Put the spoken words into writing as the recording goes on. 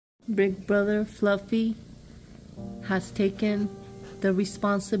Big brother Fluffy has taken the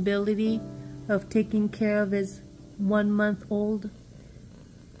responsibility of taking care of his 1-month-old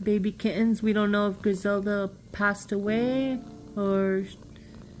baby kittens. We don't know if Gricelda passed away or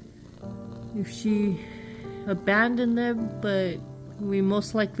if she abandoned them, but we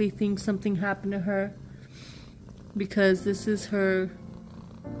most likely think something happened to her because this is her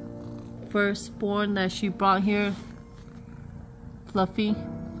firstborn that she brought here. Fluffy.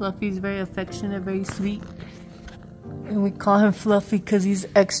 Fluffy's very affectionate, very sweet. And we call him Fluffy because he's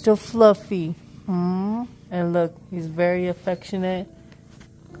extra fluffy. And look, he's very affectionate.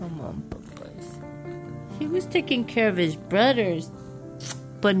 Come on, Popeyes. He was taking care of his brothers.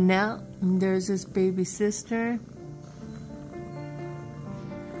 But now, there's his baby sister.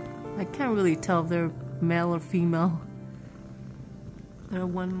 I can't really tell if they're male or female. They're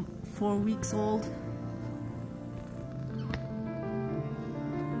 4 weeks old.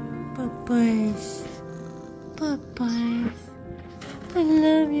 Popeyes. Popeyes. I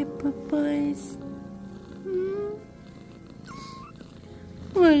love you, Popeyes.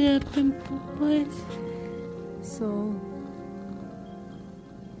 What happened, Popeyes? So,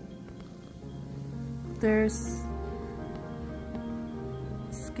 there's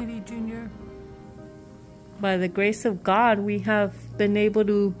Skitty Jr. By the grace of God, we have been able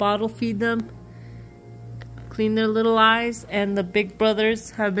to bottle feed them, clean their little eyes, and the big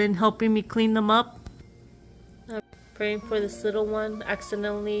brothers have been helping me clean them up. I'm praying for this little one.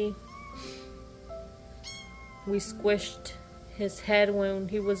 Accidentally, we squished his head when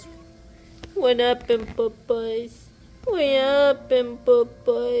he was... What happened, Popeyes? What happened,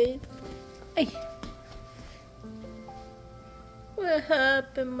 Popeyes? Ay. What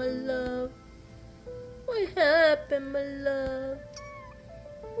happened, my love? What happened, my love?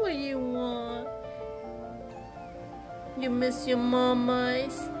 What you want? You miss your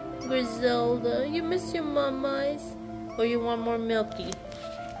mommas, Gricelda? You miss your mommas? Or you want more milky?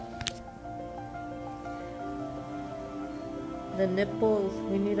 The nipples,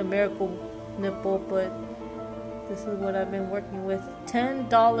 we need a miracle nipple, but this is what I've been working with.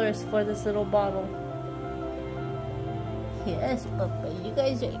 $10 for this little bottle. Yes, Papa, you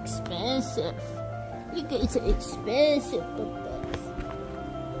guys are expensive. You guys are expensive, Papa.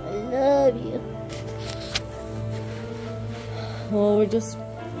 I love you. Well,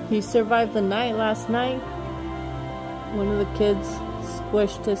 he survived the night last night. One of the kids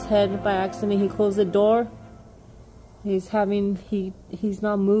squished his head by accident. He closed the door. He's not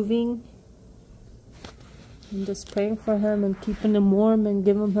moving. I'm just praying for him and keeping him warm and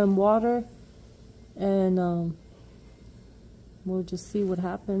giving him water. And we'll just see what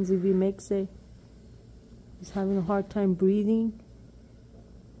happens if he makes it. He's having a hard time breathing.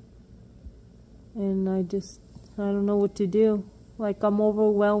 And I don't know what to do. Like, I'm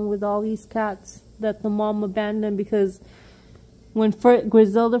overwhelmed with all these cats that the mom abandoned, because when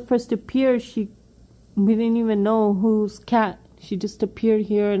Gricelda first appeared, we didn't even know whose cat. She just appeared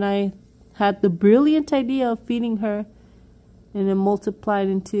here, and I had the brilliant idea of feeding her, and it multiplied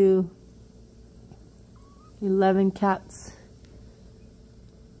into 11 cats.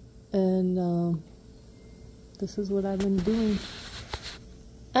 And this is what I've been doing.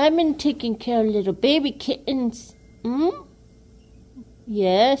 I've been taking care of little baby kittens.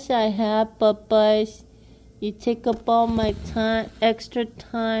 Yes, I have, Popeyes. You take up all my time, extra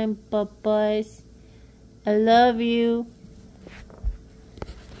time, Popeyes. I love you.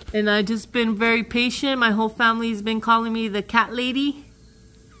 And I just been very patient. My whole family's been calling me the cat lady.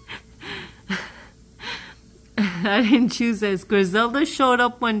 I didn't choose this. Gricelda showed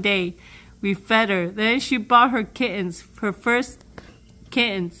up one day. We fed her. Then she brought her kittens, her first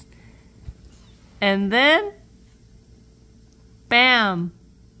kittens. And then, bam.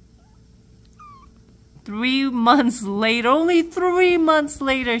 3 months later, only 3 months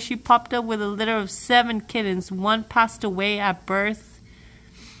later, she popped up with a litter of 7 kittens. One passed away at birth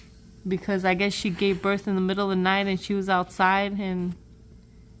because I guess she gave birth in the middle of the night and she was outside, and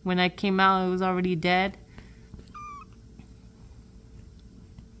when I came out, it was already dead.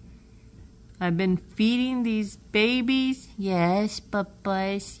 I've been feeding these babies. Yes,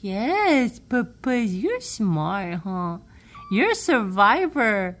 Popeyes. Yes, Popeyes. You're smart, huh? You're a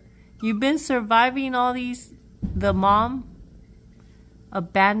survivor. You've been surviving all these. The mom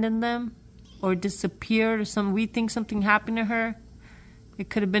abandoned them or disappeared or something. We think something happened to her. It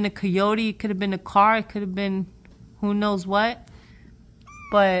could have been a coyote. It could have been a car. It could have been who knows what.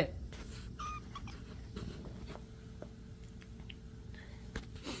 But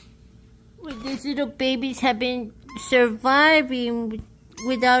these little babies have been surviving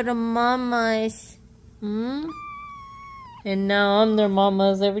without a mommas. And now I'm their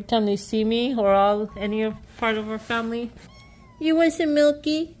mamas. Every time they see me or any part of our family. You want some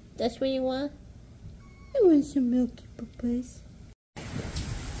milky? That's what you want? I want some milky, puppies.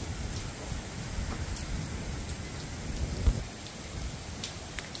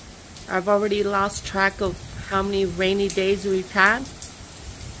 I've already lost track of how many rainy days we've had.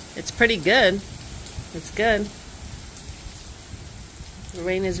 It's pretty good. It's good. The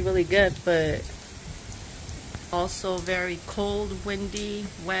rain is really good, but also very cold, windy,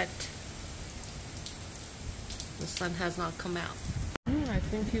 wet. The sun has not come out. I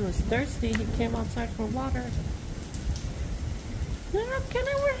think he was thirsty. He came outside for water. Little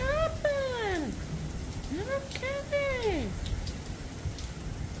kitty, what happened? Little kitty.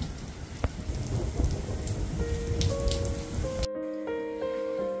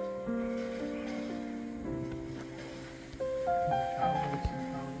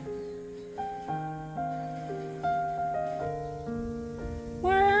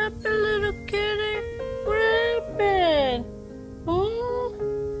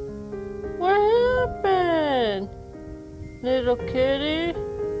 Little kitty.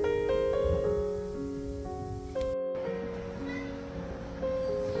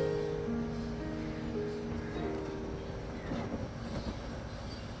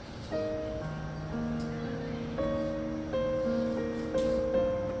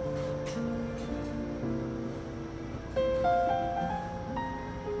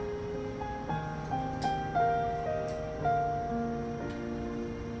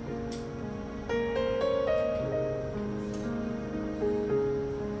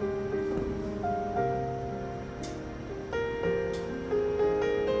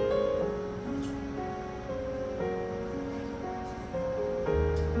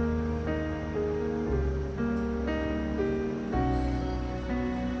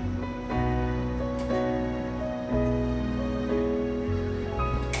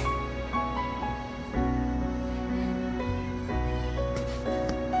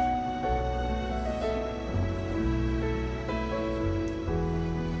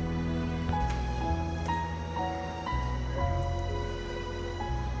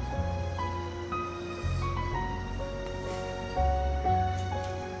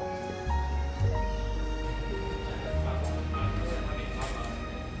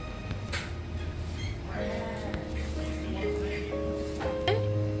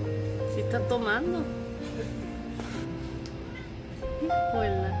 Está tomando.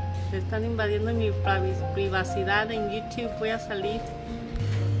 Híjole, se están invadiendo mi privacidad en YouTube. Voy a salir.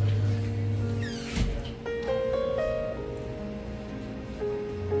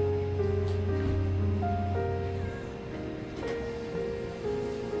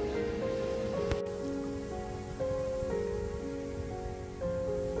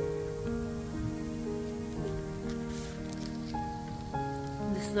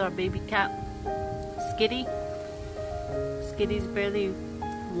 This is our baby cat, Skitty. Skitty's barely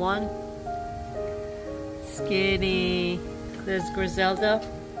 1. Skitty. There's Gricelda.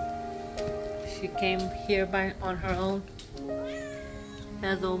 She came here on her own.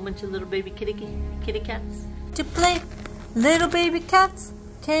 Has a whole bunch of little baby kitty cats. To play, little baby cats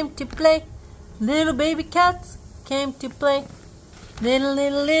came to play. Little baby cats came to play. Little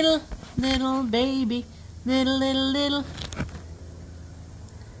baby,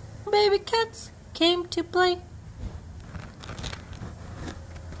 little baby cats came to play.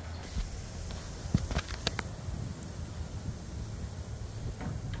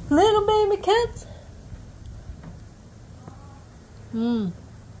 Little baby cats.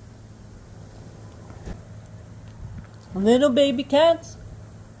 Little baby cats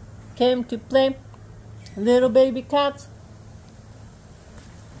came to play. Little baby cats.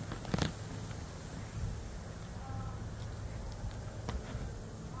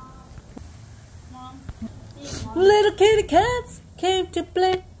 Little kitty cats came to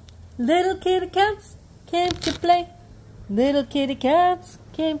play. Little kitty cats came to play. Little kitty cats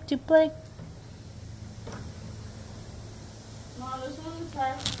came to play. Mom, this one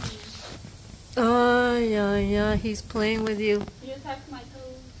attacks me. Oh, yeah, he's playing with you. You attacked my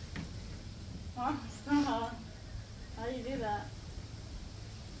toes. Mom, stop. How do you do that?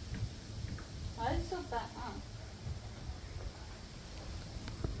 Why is it so fat, Mom?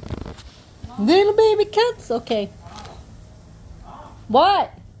 Little baby cats? Okay.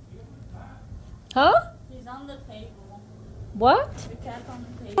 What? Huh? He's on the table. What? The cat's on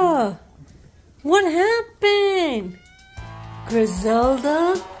the table. Oh, what happened?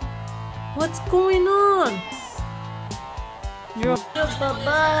 Gricelda? What's going on? You're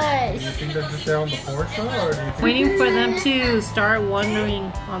bye-bye. Do you think they're just there on the porch though, or do you think... Waiting for them to start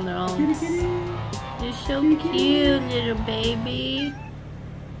wandering on their own. Kitty, kitty. You're so cute, little baby.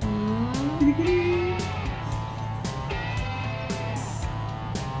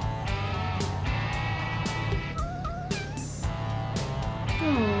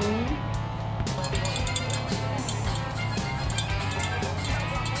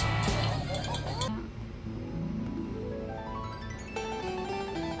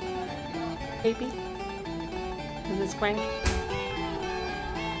 Baby, is this Frank?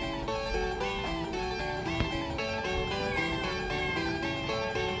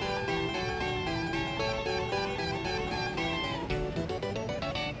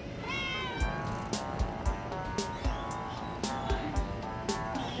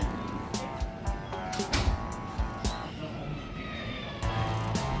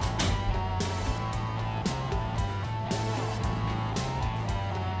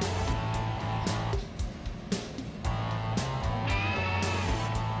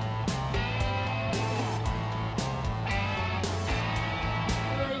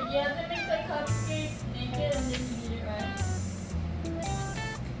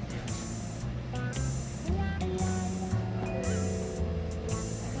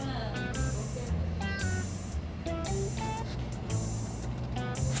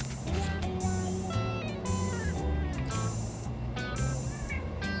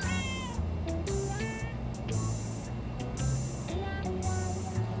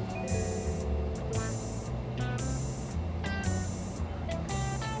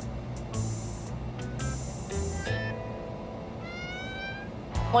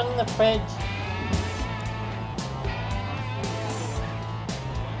 One in the fridge.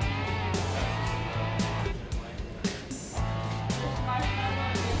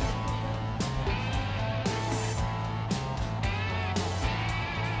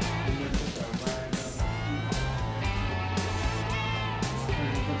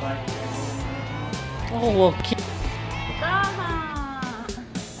 Oh, okay.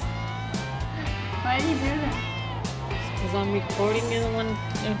 Why did you do that? Because I'm recording, you're the one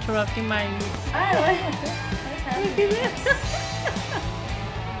interrupting my... Look at this.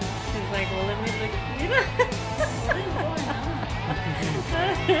 She's like, well, let me look. What is going on?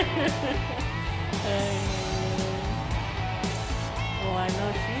 Well, I know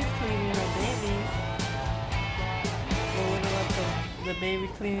she's cleaning her babies. But what about the baby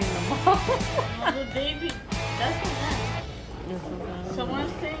cleaning the mom? Oh, the baby. That's what that is.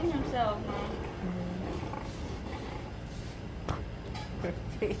 Someone's cleaning himself, Mom. Her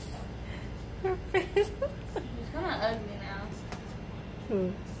face. Her face. He's kind of ugly now.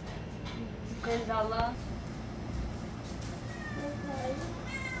 Who? Gricelda.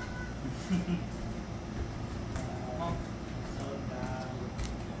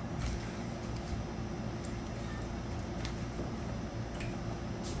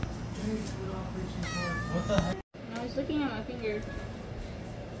 What the heck? I was looking at my finger.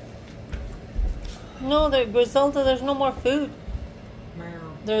 No, Gricelda, there's no more food.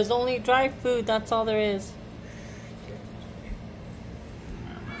 There's only dry food, that's all there is.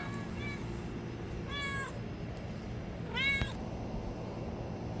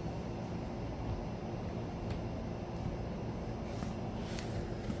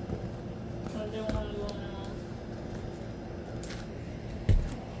 I don't want to go now.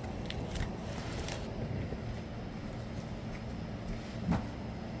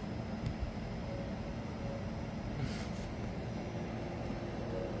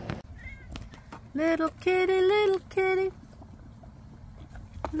 Little kitty, little kitty.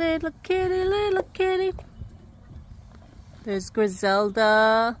 Little kitty, little kitty. There's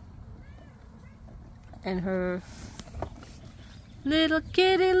Gricelda and her little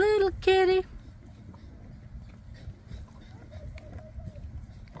kitty, little kitty.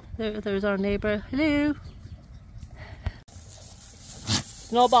 There's our neighbor. Hello.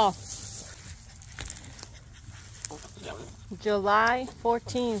 Snowball. July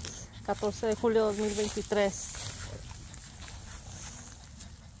 14th. 14 de julio 2023.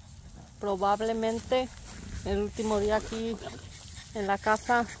 Probablemente el último día aquí en la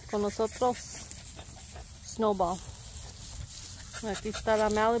casa con nosotros. Snowball. Aquí está la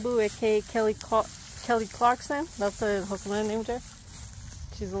Malibu, aka Kelly Clarkson. That's what her husband named her.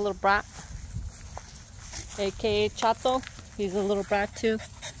 She's a little brat. Aka Chato. He's a little brat too.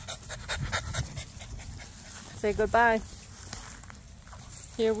 Say goodbye.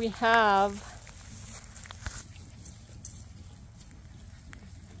 Here we have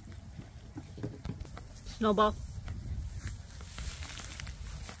Snowball.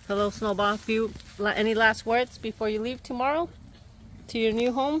 Hello, Snowball. Any last words before you leave tomorrow to your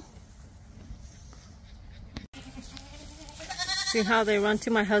new home? See how they run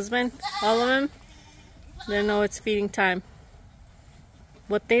to my husband? All of them? They know it's feeding time.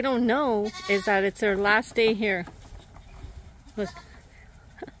 What they don't know is that it's their last day here. Look.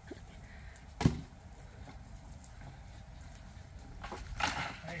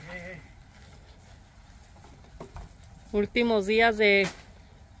 Últimos días de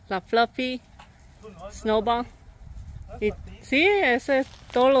la Fluffy, Snowball. Y, sí, ese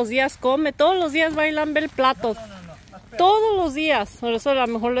todos los días come, todos los días va y lambe el plato. Todos los días. Por eso a lo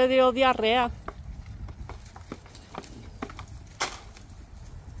mejor le dio diarrea.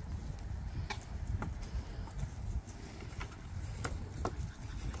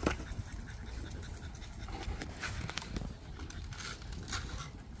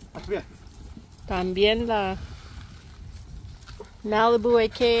 También la Malibu,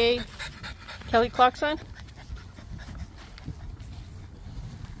 aka Kelly Clarkson.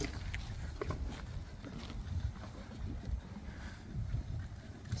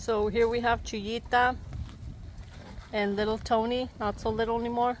 So here we have Chuyita and little Tony, not so little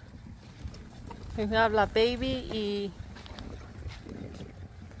anymore. We have la baby y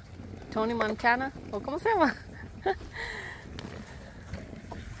Tony Montana, o ¿cómo se llama?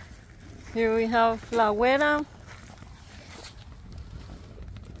 Here we have la güera.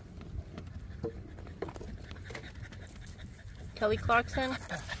 Kelly Clarkson.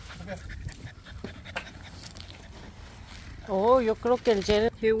 Oh, yo creo que el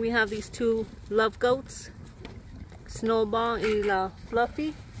Janet. Here we have these two love goats, Snowball y la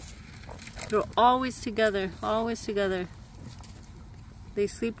Fluffy. They're always together, always together. They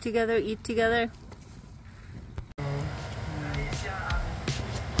sleep together, eat together.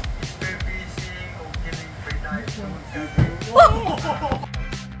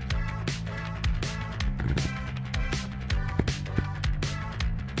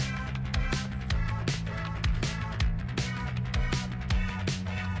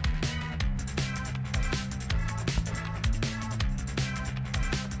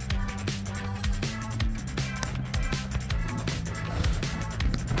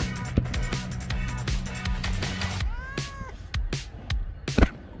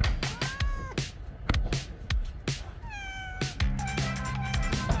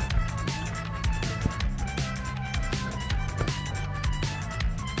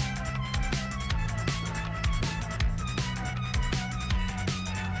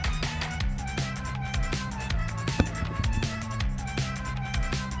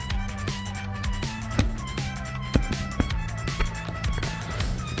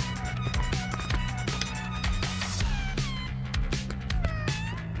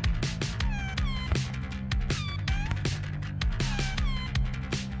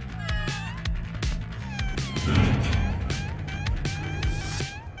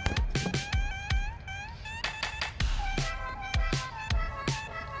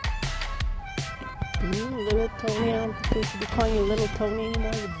 Little Tony, I don't think we should be calling you Little Tony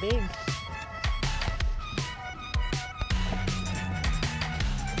anymore, you're big.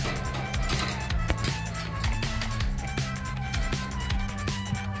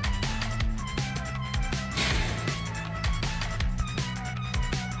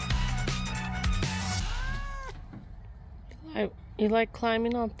 You like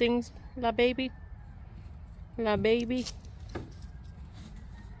climbing on things, la baby? La baby?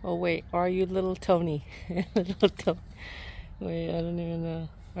 Oh wait, are you little Tony? Little Tony. Wait, I don't even know.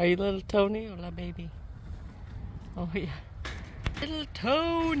 Are you little Tony or la baby? Oh yeah. Little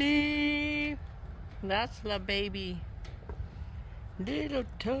Tony! That's la baby. Little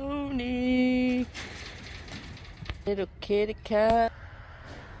Tony! Little kitty cat.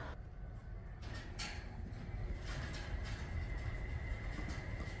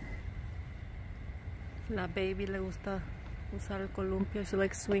 La baby le gusta usar el columpio. She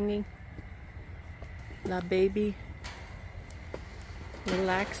likes swinging. La baby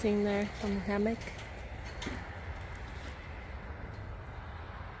relaxing there on the hammock.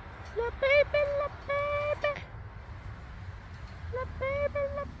 La baby, la baby. La baby,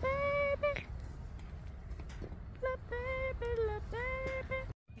 la baby. La baby, la baby.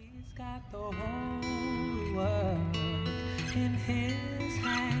 He's got the whole world in his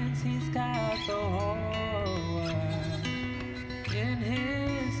hands. He's got the whole world in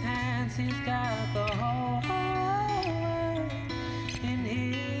his hands. He's got the whole world in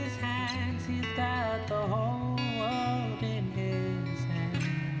his hands. He's got the whole world in his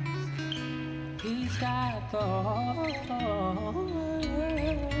hands. He's got the whole world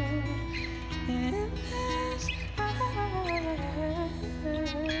in his hands.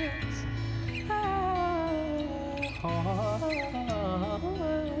 Oh,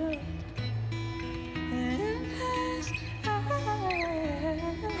 in his hands.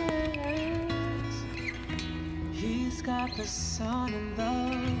 sun and the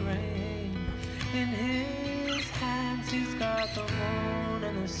rain. In his hands he's got the moon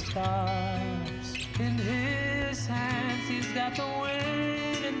and the stars. In his hands he's got the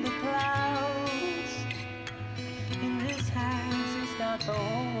wind and the clouds. In his hands he's got the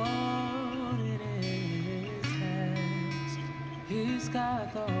whole world in his hands. He's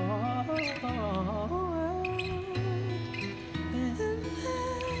got the whole world in his hands.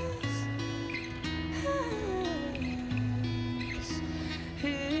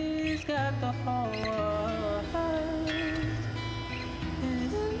 He's got the whole world in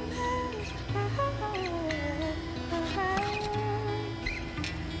his hands.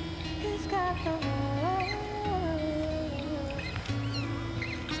 He's got the whole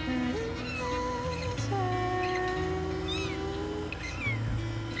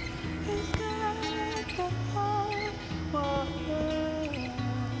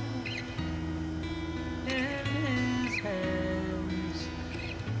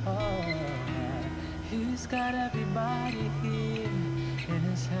He's got everybody here in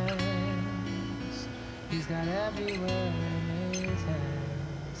his hands. He's got everywhere in his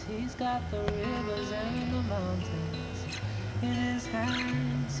hands. He's got the rivers and the mountains in his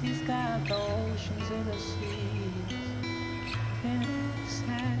hands. He's got the oceans and the seas in his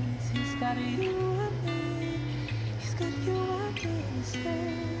hands. He's got you and me. He's got you and me in his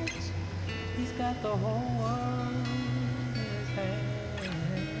hands. He's got the whole world in his hands.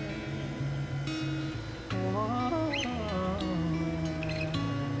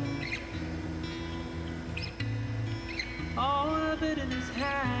 All of it in his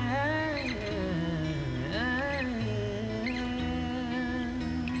hands.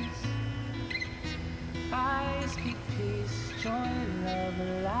 I speak peace, joy, love,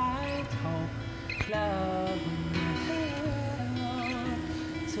 light, hope, love, and help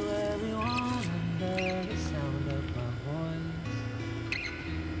to everyone under the sound of my voice.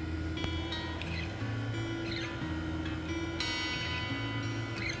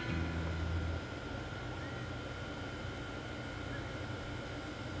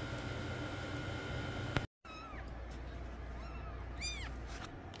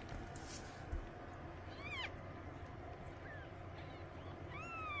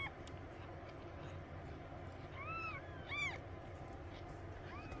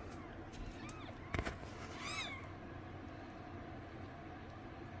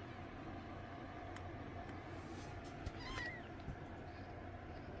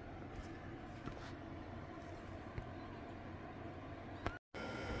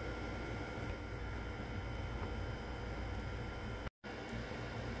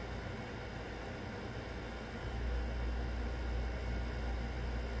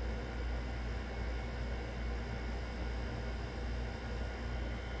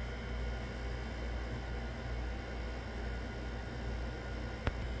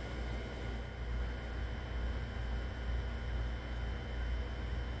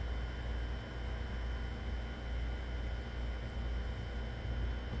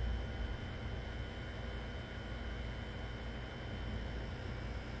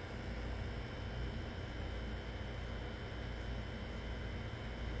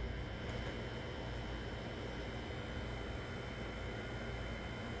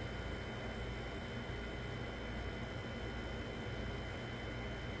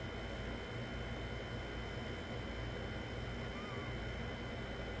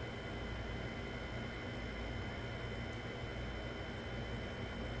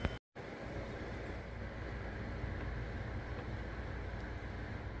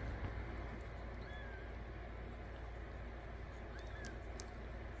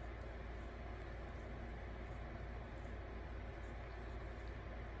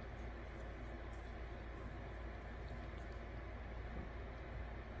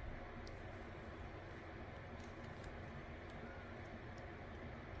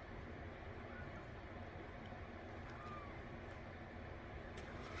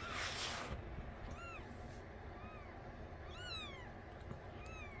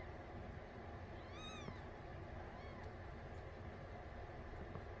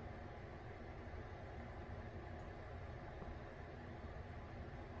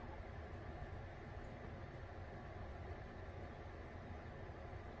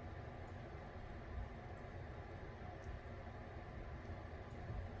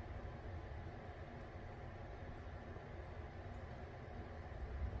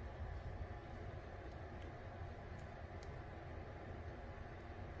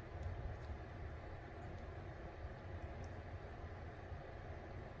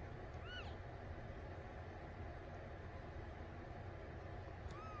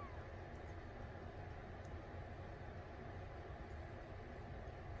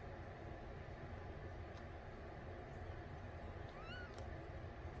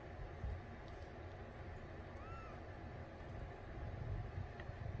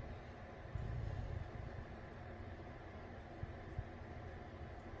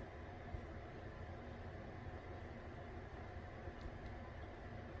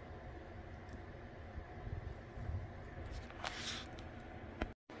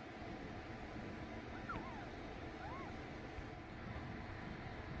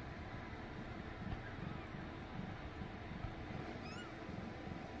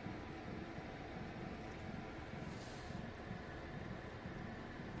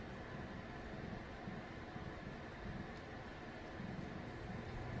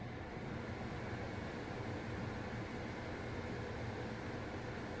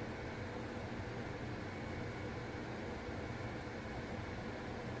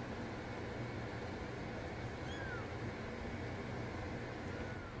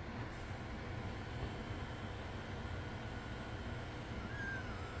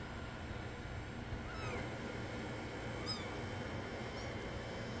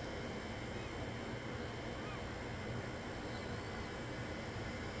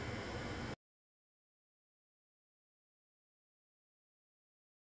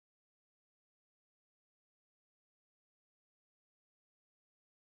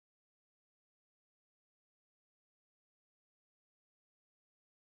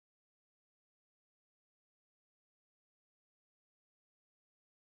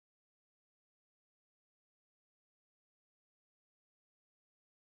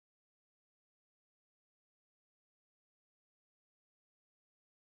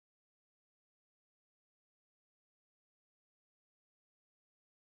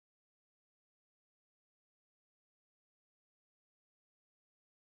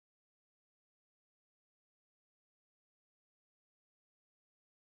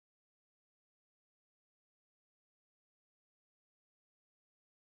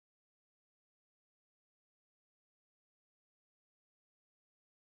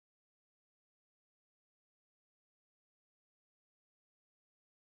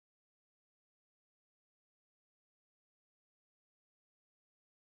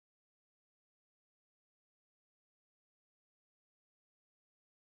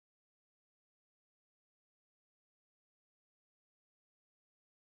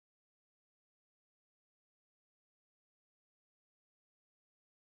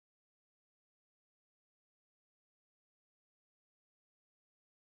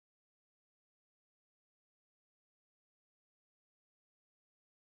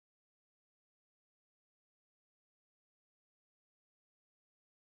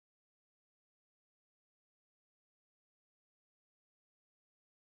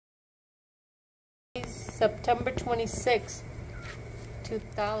 September 26th,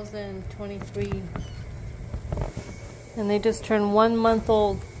 2023. And they just turned 1 month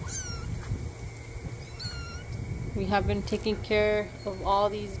old. We have been taking care of all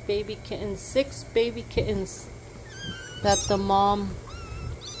these baby kittens, 6 baby kittens that the mom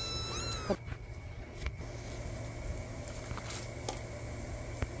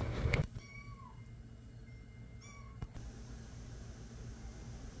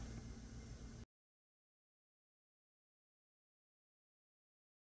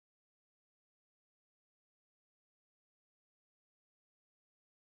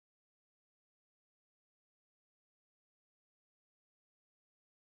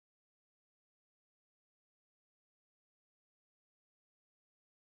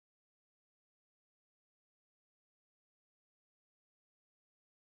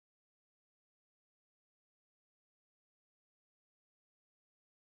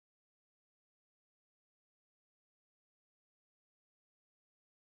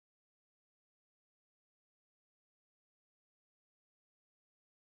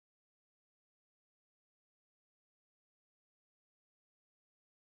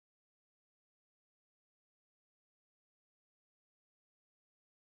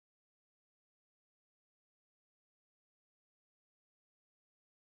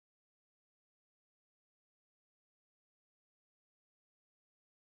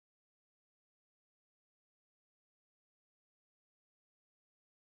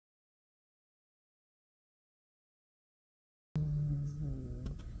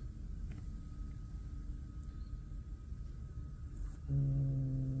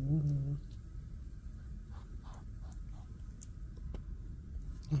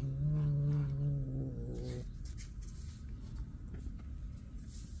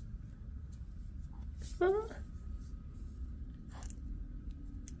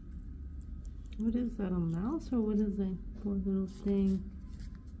What is that, a mouse or what is that? Poor little thing.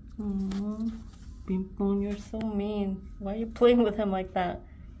 Aww. Bimpon, you're so mean. Why are you playing with him like that?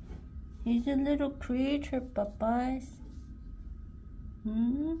 He's a little creature, papas.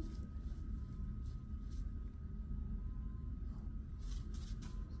 Hmm?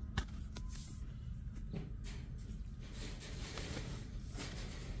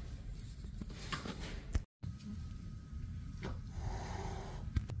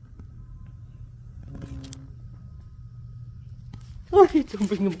 Oh, you don't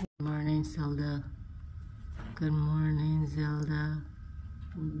bring him. Good morning, Zelda. Good morning, Zelda.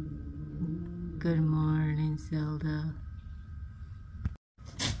 Good morning, Zelda.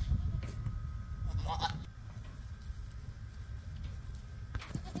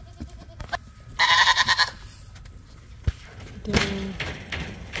 Dang.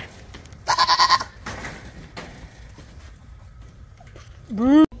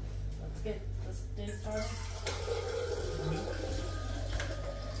 Let's get this day started.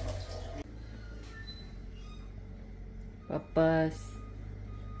 Papas,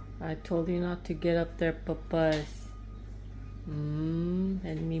 I told you not to get up there, papas. And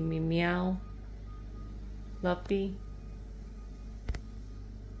me meow. Fluffy.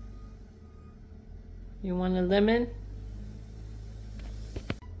 You want a lemon?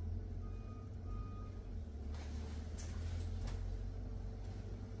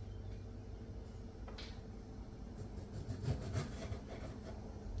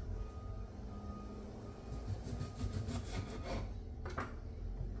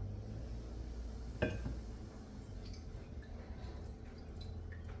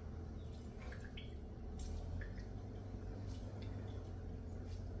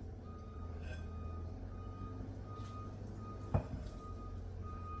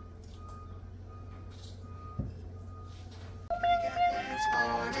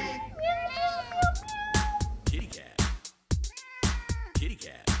 Kitty cat. Kitty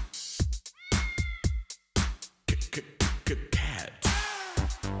cat. Cat.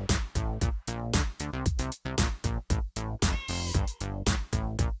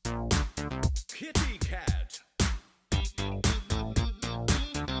 Kitty cat.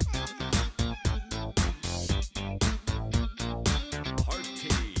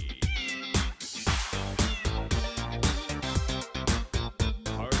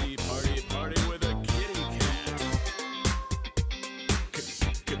 Party with a kitty cat.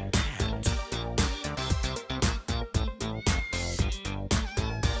 Cat.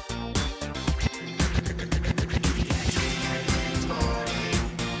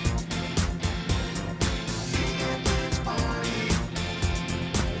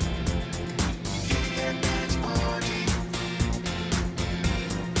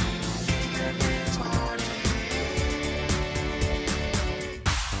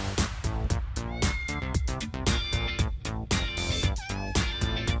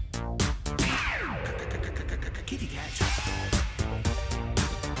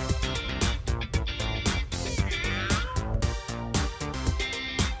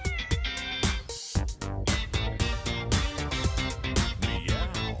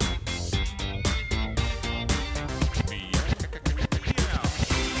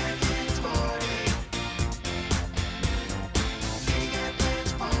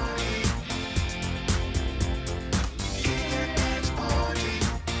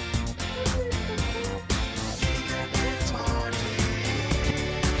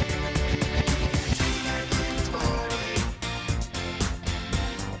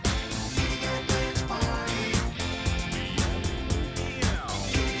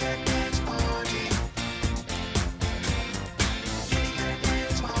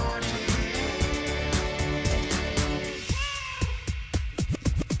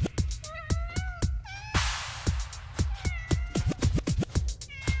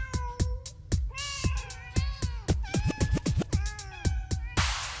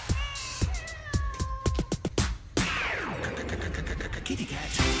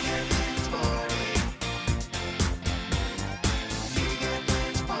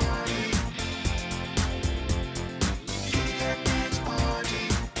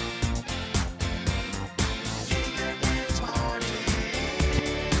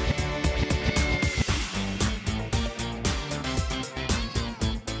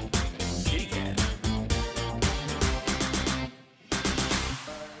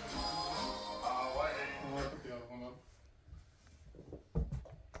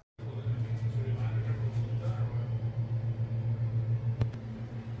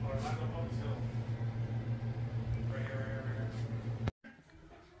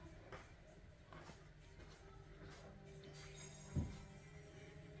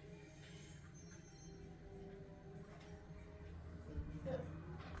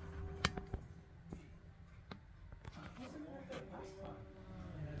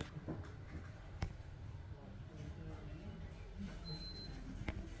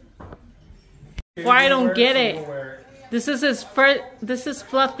 Why I don't get it. This is his first. This is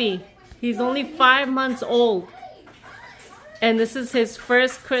Fluffy. He's only 5 months old, and this is his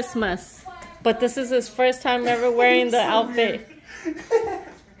first Christmas. But this is his first time ever wearing the outfit.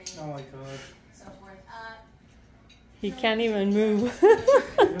 Oh my god. He can't even move.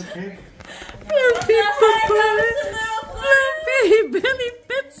 Okay. Fluffy, Fluffy, Billy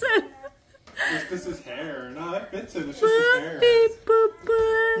fits it. This is hair. No, that fits him. It's just his hair.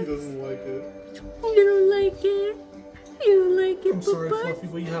 He doesn't like it. You don't like it. You don't like it, I'm sorry, Fluffy,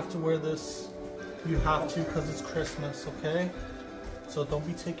 but you have to wear this. You have to because it's Christmas, okay? So don't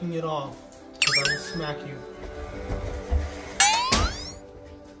be taking it off, because I will smack you.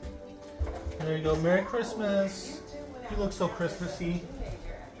 There you go. Merry Christmas. You look so Christmassy.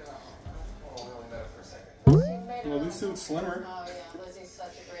 Well, at least it looks slimmer. Oh yeah, Lizzie's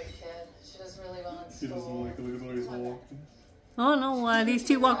such a great kid. She does really well in He doesn't school. like it. Look at how he's walking. Oh no, at least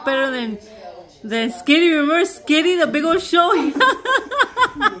he walked better than Skitty. Remember Skitty, the big old show? He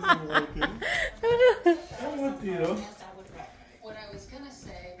doesn't like it. I'm with you. What I was gonna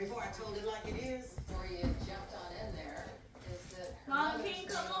say before I told it like it is, before you jumped on in there, is that her mother's made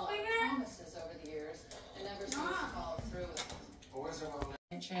a lot of promises over the years and never seems to follow through with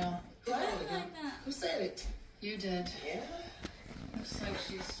them. Trail. Who said it? You did. Yeah. Looks like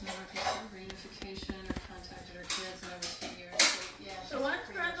she's never considered reunification or contacted her kids in over 2 years. Yeah. So what's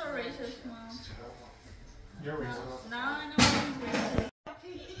Grandpa racist, Mom? You're racist. Now I know he's racist.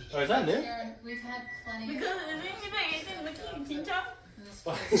 Oh, is that new? Sharon, we've had plenty. Because isn't he looking Tinta?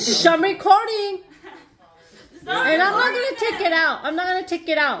 Shh, I'm recording. And I'm not gonna take it out. I'm not gonna take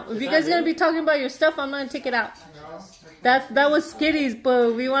it out. If you guys are gonna be talking about your stuff, I'm not gonna take it out. That was Skitty's,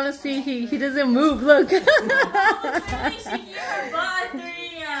 but we want to see he doesn't move. Look. I was really shaking her butt at 3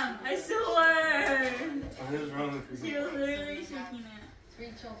 a.m. I swear. What is wrong with She you? was literally shaking it.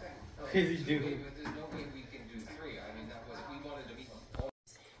 3 children. What is he doing? There's no way we can do 3. I mean, that was, we wanted to be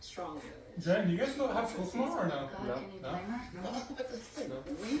Strong. Jen, do you guys not have school tomorrow or no? Can you blame her?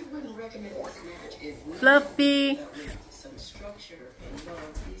 We wouldn't recommend this match if we Fluffy. some structure and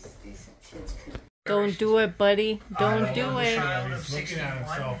love. These kids could. Don't do it, buddy. Don't do it. Child of He's looking 61. at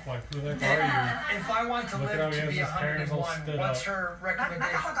himself like, who the heck are If I want to Look at live how he to has be his parents all 101, stood what's up. her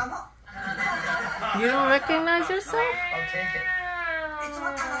recommendation? You don't recognize yourself? I'll take it. いつも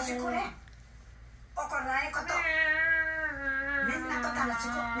楽しくね。怒らないこと。みんなと楽し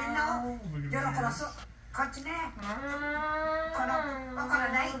く、みんなを喜ばす。こっちね。この怒ら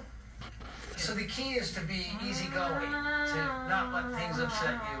ない。 So the key is to be easygoing, to not let things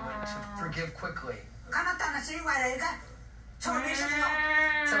upset you, and to forgive quickly. この楽しい笑いがそうですよ。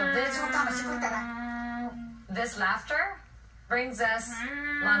 So いつも楽しくいたら。 this laughter brings us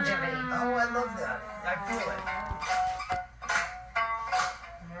longevity. Oh, I love that. I feel it.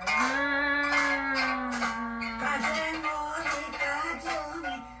 風も吹かずに、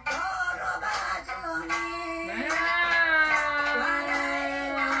転ばずに。笑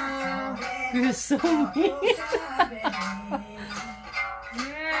いはそれ。 You're so mean.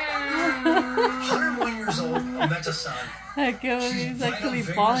 101 years old, I met a son. I can't believe he's actually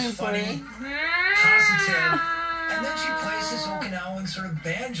vital, falling vigorous, for it. funny, positive, and then she plays this Okinawan sort of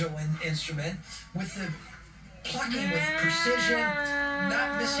banjo instrument with the plucking with precision,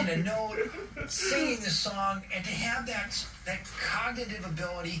 not missing a note, singing this song, and to have that cognitive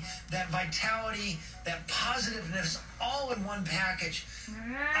ability, that vitality, that positiveness, all in one package.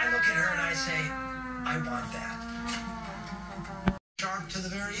 I look at her and I say, I want that. Sharp to the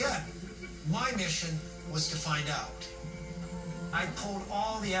very end. My mission was to find out. I pulled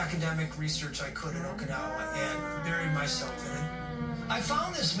all the academic research I could in Okinawa and buried myself in it. I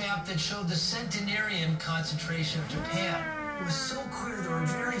found this map that showed the centenarian concentration of Japan. It was so clear there were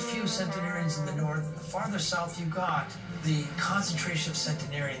very few centenarians in the north, and the farther south you got, the concentration of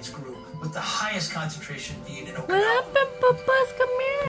centenarians grew, with the highest concentration being in Okinawa. What happened, Papas? Come here.